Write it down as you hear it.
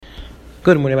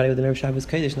Good morning, everybody. With the nerve Shabbos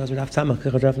Kodesh, Nazir Daf Tzamach,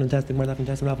 Kachadraf and Testing, more Daf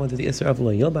Testing, into the Isser of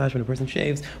Lo Yilbash. When a person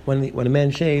shaves, when a man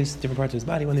shaves different parts of his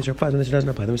body, when these are applied, when this doesn't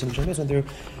apply. Then we went through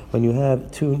when you have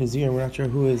two Nazir, and we're not sure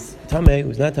who is Tameh,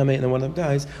 who's not Tameh, and then one of them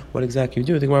dies. What exactly you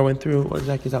do? The Gemara went through what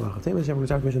exactly is halacha. Today we're going to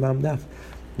start with Mishnah Daf.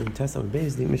 In the test of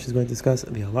Beis, the Mishnah is going to discuss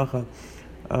the halacha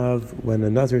of when a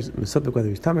Nazir is Mesupik, whether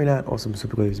he's Tameh or not, also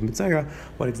Mesupik, whether he's Mitzayra,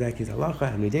 what exactly is halacha,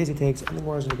 how many days it takes, and the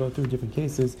Gemara is going to go through different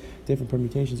cases, different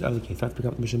permutations of the case. Let's pick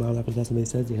up the Mishnah Daf, and the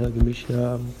says the Hilgim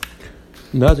Mishnah.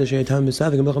 Nazir Shei Tam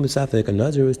Misafik and Mecham Misafik. A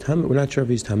Nazir is Tam. We're not sure if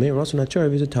he's Tameh. We're also not sure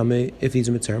if he's a Tameh. If he's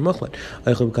a Mitzayra Mechlet.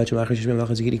 Eichel Kachim Achar Shishmei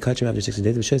Lachas Yigidi Kachim after 60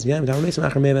 days. V'Shes Yam Talam Mesim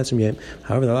Achar Mei Vatzim Yam.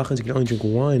 However, the Lachas you can only drink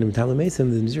wine and Talam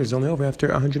Mesim. The Nazir is only over after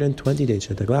 120 days.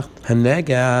 Shetaglach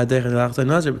Hanega Deichel Lachas a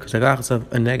Nazir because the Lachas of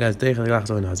a Nega is Deichel Lachas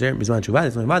of a Nazir. Bizman Shuvad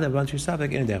it's not Vada. Bizman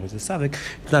Shusafik in a Deichel. It's a Safik.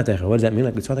 It's not Deichel. What does that mean?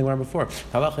 Like we saw the Gemara before.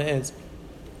 Halacha is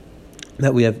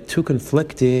that we have two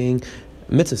conflicting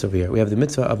mitzvahs over here. We have the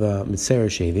mitzvah of a mitzvah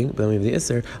shaving, but then we have the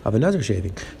isser of a nazir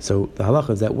shaving. So the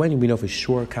halacha is that when we know for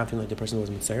sure, confidently the person was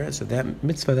mitzvah, so that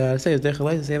mitzvah that I say is dechel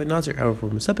to say have a nazir. However, if we're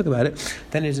misapik about it,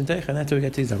 then it isn't dechel, and that's how we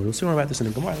get to these numbers. We'll see more about this in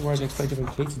the Gemara. The Gemara is going to explain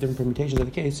different cases, different permutations of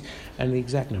the case, and the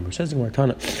exact number. Says the Gemara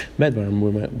Tana,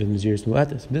 Medbar bin Nazir's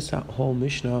Mu'atis. This whole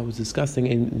Mishnah was discussing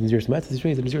in Nazir's Mu'atis. This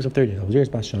means the Nazir's of 30 days. Nazir's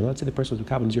Bashana. Let's say the person was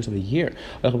a Nazir's of a year.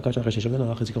 Then Allah can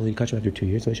only catch him after 2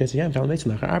 years. So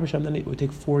then it would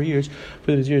take 4 years for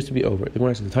the Nazir's to be over. The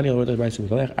Gemara says the Tanya Lord the Rice with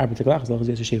Galech. Arba Teglach as he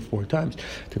has to shave 4 times.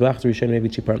 Teglach is Rishon maybe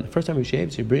cheaper. The first time he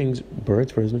shaves, he brings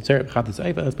birds for his mitzvah. Chatas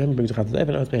Eifa, Elspehim brings a Chatas Eifa,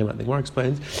 and Elspehim. The Gemara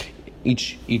explains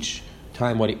each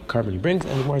time what carbon he brings,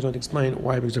 and the Gemara is going to explain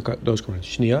why he brings those carbons.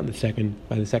 Shnia,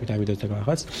 by the second time he does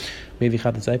Teglachas, maybe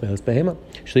Chatas Eifa, Elspehim.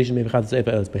 Shlish maybe Chatas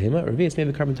Eifa, Elspehim. Revius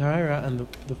maybe carbon tahira, and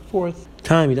the fourth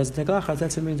time he does the Teglachas,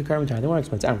 that's him brings the carbon tahira. The Gemara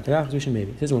explains. Teglachas Rishon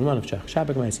maybe. This is one of Shach.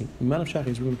 Shabak Maisi. Man of Shach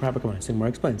is room proper command. The Gemara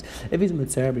explains. If he's a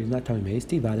mitzvah, but he's not Tamei Meis,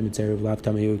 Tivada mitzvah of Lav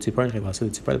Tamei Tzipar and Chayvas.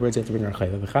 The birds have to bring our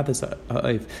Chayva. The Chatas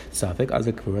Eiv Safik,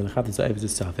 Azak Kfur, and the Chatas Eiv is a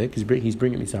Safik. He's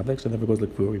bringing me Safik, so it never goes like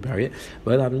Kfur. We bury it.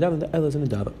 But I'll have the Elas in the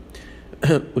Dava.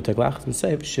 Utaglach the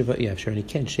save Shiva. Yeah, sure, and he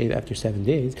can't shave after 7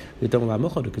 days. We don't allow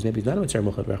muchad because maybe he's not a mitzvah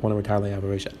muchad. One of our talay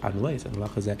average admalays, and the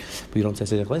Allah is that we don't say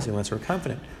sedek unless we're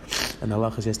confident, and the Allah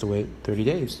has to wait 30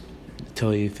 days until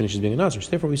he finishes being a nazir.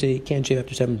 So therefore, we say he can't shave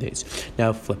after 7 days.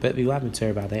 Now flip it.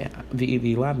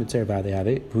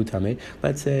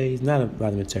 Let's say he's not a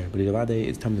vada mitzvah, but he's vada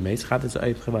is tam the mace. Chatas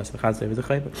eiv chavas. The chatas eiv is a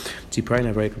chayva. Tziparin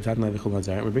avrei comes out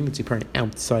and we bring the tziparin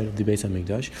outside of the Beis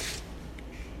Hamikdash.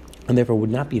 And therefore would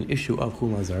not be an issue of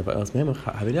Chul Nazar, but else now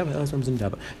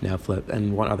flip.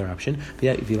 And one other option,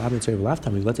 if you have mitzvah last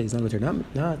time, let's say he's not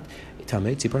Tamei,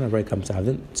 Tzipar Navray comes out,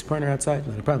 then Tzipar outside,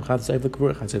 not a problem. Chatzai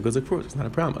v'kavur, Chatzai goes like fruit, it's not a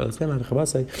problem. And the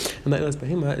Elas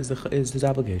Behima is his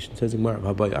obligation. Says the Gemara,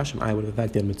 V'aboy Asham, I would have the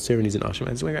fact that mitzvah needs an Asham.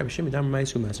 And so Rabbi Shimon Dam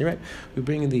Ma'asu Masir, right? We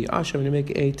bring in the Asham to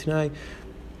make a Tanai.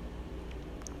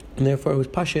 And therefore, it was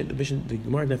Pashit. The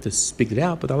Gemara didn't have to speak it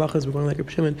out, but the halacha is we're going like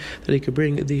Rabbi Shimon that he could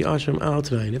bring the Ashram out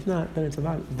tonight. And if not, then it's a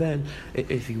lot. Then,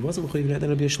 if he wasn't mechuyev, then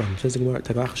it'll be a shlam. Says the Gemara,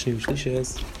 Taglach Shneim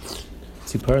Shlishes.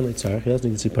 Tzipar leitzarich. He doesn't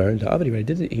need the tzipar. And the Avad, he already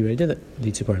did it.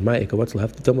 The tzipar. Ma'ika, what's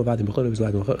left? The Dom Avad Mechol was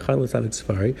allowed Chal Tzavik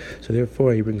Safari. So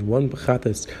therefore, he brings one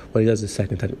chatas when he does the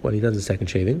second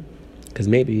shaving, because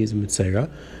maybe he's a mitzayra.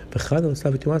 And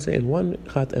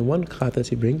one chatas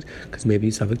he brings because maybe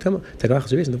he's savik tama. And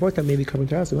the fourth time maybe carbon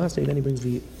taras. Then he brings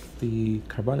the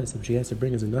carbonates that she has to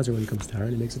bring as a nazir when he comes to her,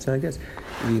 and he makes it sound like this.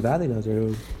 The vadi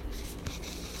nazir.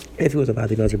 If he was a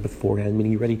vadi nazir beforehand,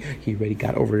 meaning he already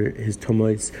got over his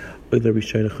tomois, other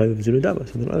rishayna chayv is nidava.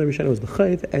 So then other rishayna was the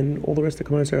chayv, and all the rest of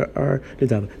the commands are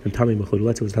nidava. And tami machud.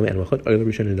 Let's say it was tami and machud. Other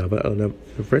rishayna nidava.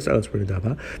 The first others were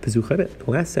nidava. The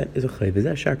last set is a chayv. Is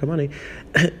that shar kamani?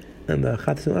 And the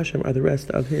Chatas and Hashem are the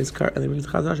rest of his car, and they bring the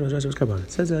Chatas and Hashem as the rest of his carbon.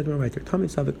 It says that right there. Tamei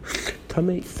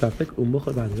Safik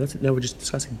Umuchad Vade. Now we're just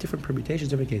discussing different permutations,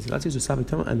 different cases. Let's use the Safik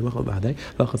Tama and the Muchad Vade.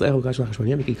 Lachas Eichel Gash Lachas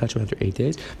Shmonim. He could catch him after 8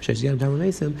 days. V'shesh Yam Tam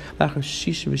Ramesim. Lachas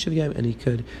Shish V'shiv Yam, and he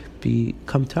could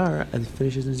become tar and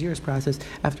finishes his year's process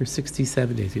after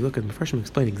 67 days. You look at the first one,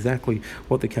 explain exactly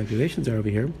what the calculations are over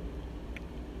here.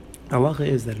 Halacha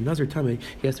is that a Nazir Tamei,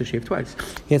 he has to shave twice.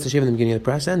 He has to shave in the beginning of the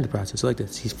process and the process. So like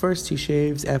this. He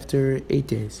shaves after 8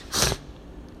 days.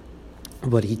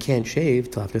 But he can't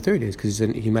shave till after 30 days because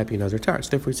he might be a Nazir Tar.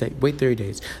 So therefore we say, wait 30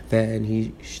 days. Then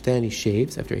he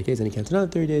shaves after 8 days, and he counts another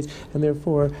 30 days. And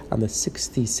therefore, on the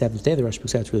 67th day, the Rosh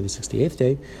Hashanah, it's really the 68th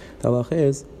day, the halacha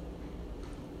is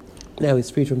Now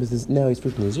he's freed from his. Now he's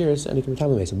freed from his years, and he can retire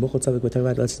Mason. Let's say Mukhal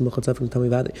Tzavik tell me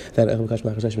that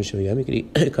he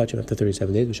could catch him after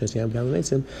 37 days, which is Yam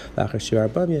Mason,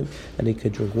 and he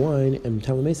could drink wine and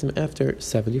tell Mason after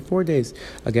 74 days.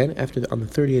 Again, on the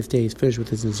 30th day, he's finished with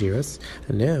his Naziris,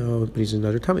 and now but he's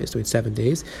another tummy, so it's 7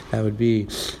 days. That would be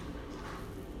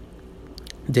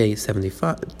day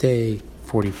 75, day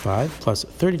 45 plus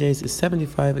 30 days is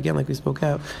 75. Again, like we spoke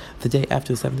out, the day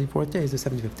after the 74th day is the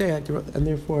 75th day, and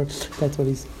therefore that's what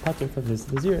he's after from his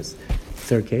Naziris.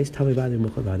 Third case, after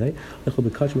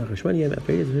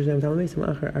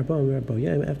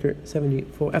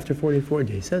 44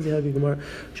 days. Says the Gemara,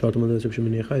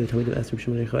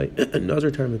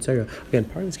 again,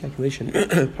 part of this calculation,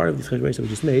 part of this calculation we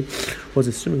just made was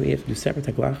assuming that you have to do separate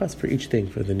taklachas for each thing,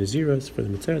 for the Naziros, for the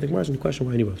Mitzvah. The Gemara is in the question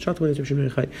why anyway.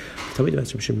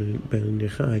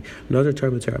 Another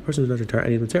term Mitzvah, a person is another tar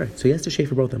and he's Mitzvah. So he has to shave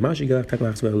for both of them. Can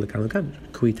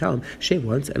we tell him, shave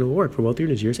once and it will work for both your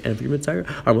Naziros and for your Mitzvah? They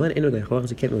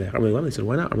said,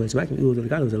 why not?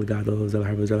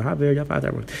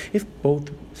 If both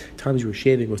times you were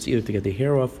shaving was either to get the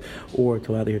hair off or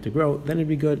to allow the hair to grow, then it'd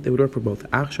be good. They would work for both.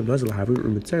 However, when a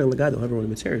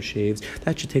Mitzvah shaves,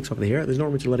 that should take off the hair. There's no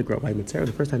reason to let it grow. By Mitzvah,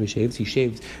 the first time he shaves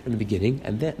in the beginning,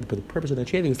 and then but the purpose of that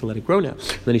shaving is to let it grow now.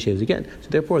 And then he shaves again. So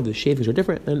therefore, the shavings are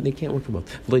different, and they can't work for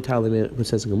both. Why don't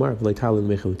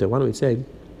we say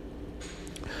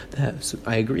that? So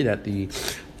I agree that the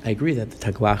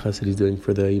taklachas that he's doing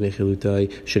for the Yimei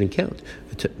Chilutai shouldn't count.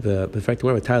 The fact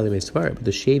that but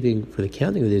the shaving for the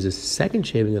counting of the days, the second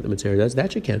shaving that the Mitzvah does,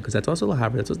 that should count because that's also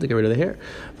lahaber. That's supposed to get rid of the hair.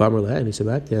 And he said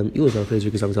back to him, if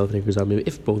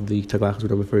both the taklachas were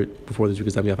done before the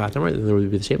Zrikazam Yafatam, then there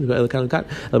would be the shaving. But the taklachas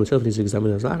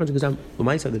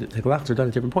are done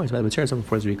at different points. But the Mitzvah is done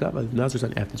before the Zrikah, but the Nazir is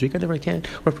done after the Zrikah. Therefore, I can't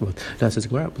work for both. Now it says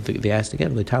but they asked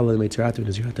again, let it at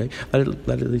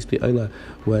least be Oila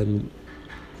when.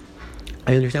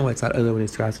 I understand why it's not other when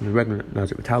he's in the regular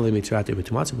Nazir, but let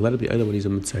it be other when he's a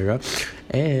Mitzvah,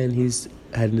 and he's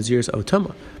had Nazir's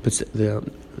Otama. But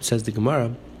says the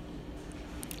Gemara,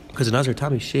 because the Nazir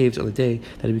Tami shaves on the day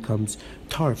that he becomes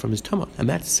tar from his tama, and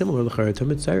that's similar to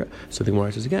Mitzvah. So the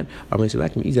Gemara says again, both of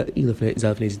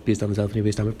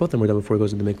them were done before it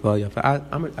goes into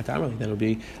mikvah. Then it would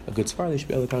be a good svar. They should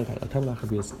be able to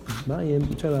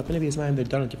they're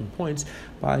done at different points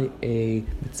by a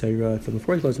Mitzvah from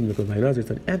before it goes into mikvah, by a Nazir,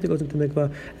 then after it goes into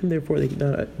mikvah, and therefore the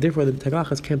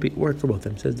taklachas can't be worked for both of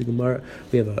them. Says the Gemara,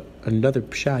 we have another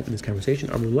pshat in this conversation.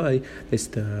 This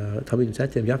Talmud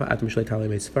said to him, but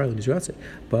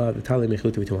the Tali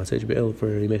Mechuta should be ill for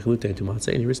Mechuta and Tumatze,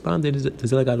 and he responded,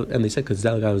 and they said because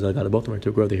Zelagado is Zelagado, both of them are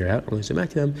to grow the hair out. And they said back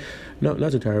to them, no,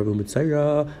 Nazir Tar,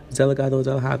 Mitzayra, Zelagado,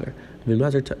 Zelhaver.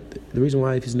 The reason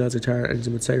why if he's Nazir Tar and he's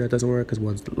a Mitzayra, it doesn't work because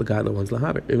one's Legado, one's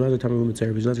Lahaver. If Nazir Tar, Mitzayra,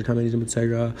 if he's Nazir Tar, he's a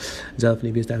Mitzayra,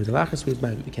 Zelfni, Bizdam, Zelachas,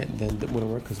 then it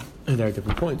wouldn't work because there are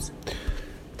different points.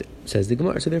 Says the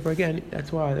Gemara. So therefore, again,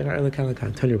 that's why they're not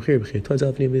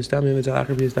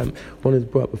one is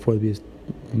brought before the Beis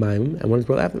Maim and one is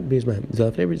brought after the Beis Maim.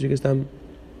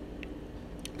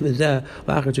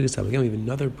 Again, we have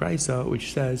another brisa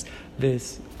which says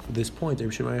this point that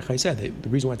Rishon Chai said that the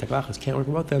reason why taklachas can't work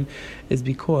about them is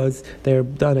because they're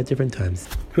done at different times.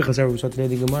 We saw today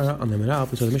the Gemara on the Menaf,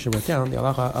 we saw the Mishnah brought down the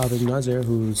halacha of a Nazir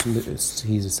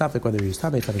he's a suffix, whether he's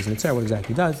tamei, what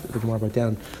exactly does. The Gemara brought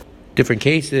down different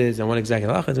cases and what exactly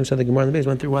halachas. And we said the Gemara in the base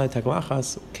went through why the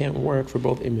taklachas can't work for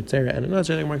both a Mitzvah and a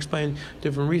Nazir. The Gemara explained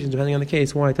different reasons depending on the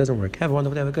case why it doesn't work. Have a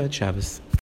wonderful day. Have a good Shabbos.